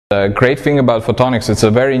The great thing about photonics, it's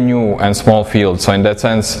a very new and small field, so in that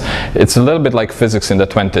sense it's a little bit like physics in the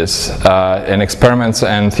 20s, and experiments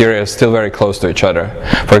and theory are still very close to each other.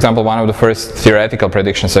 For example, one of the first theoretical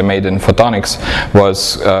predictions I made in photonics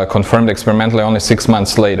was confirmed experimentally only 6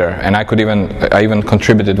 months later, and I even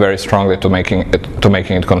contributed very strongly to making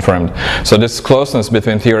it confirmed. So this closeness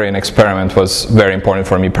between theory and experiment was very important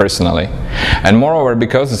for me personally. And moreover,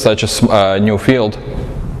 because it's such a new field,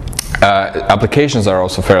 applications are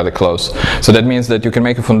also fairly close. So that means that you can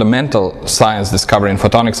make a fundamental science discovery in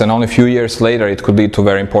photonics, and only a few years later it could lead to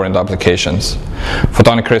very important applications.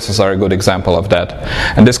 Photonic crystals are a good example of that.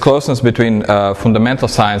 And this closeness between fundamental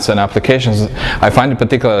science and applications, I find it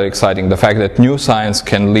particularly exciting, the fact that new science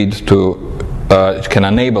can can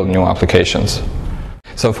enable new applications.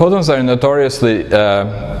 So photons are notoriously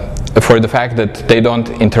for the fact that they don't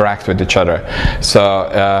interact with each other. So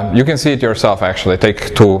you can see it yourself actually.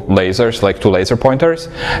 Take two lasers, like two laser pointers,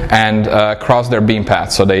 and cross their beam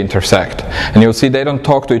paths so they intersect. And you'll see they don't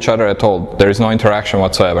talk to each other at all. There is no interaction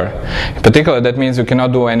whatsoever. In particular, that means you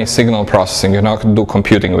cannot do any signal processing, you cannot do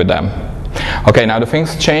computing with them. Okay, now the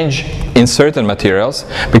things change in certain materials,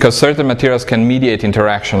 because certain materials can mediate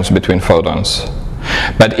interactions between photons.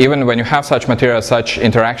 But even when you have such materials, such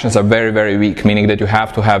interactions are very, very weak, meaning that you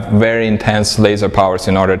have to have very intense laser powers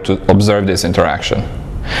in order to observe this interaction.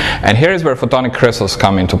 And here is where photonic crystals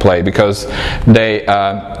come into play, because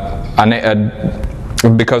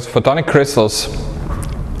because photonic crystals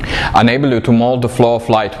enable you to mold the flow of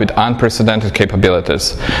light with unprecedented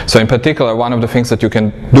capabilities. So in particular, one of the things that you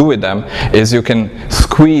can do with them is you can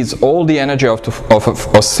squeeze all the energy of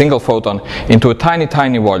a single photon into a tiny,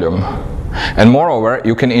 tiny volume. And moreover,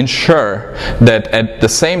 you can ensure that at the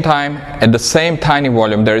same time, at the same tiny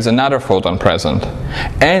volume, there is another photon present.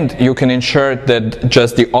 And you can ensure that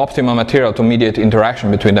just the optimal material to mediate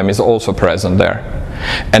interaction between them is also present there.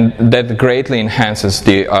 And that greatly enhances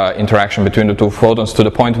the interaction between the two photons to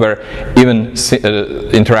the point where even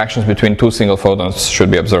interactions between two single photons should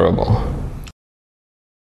be observable.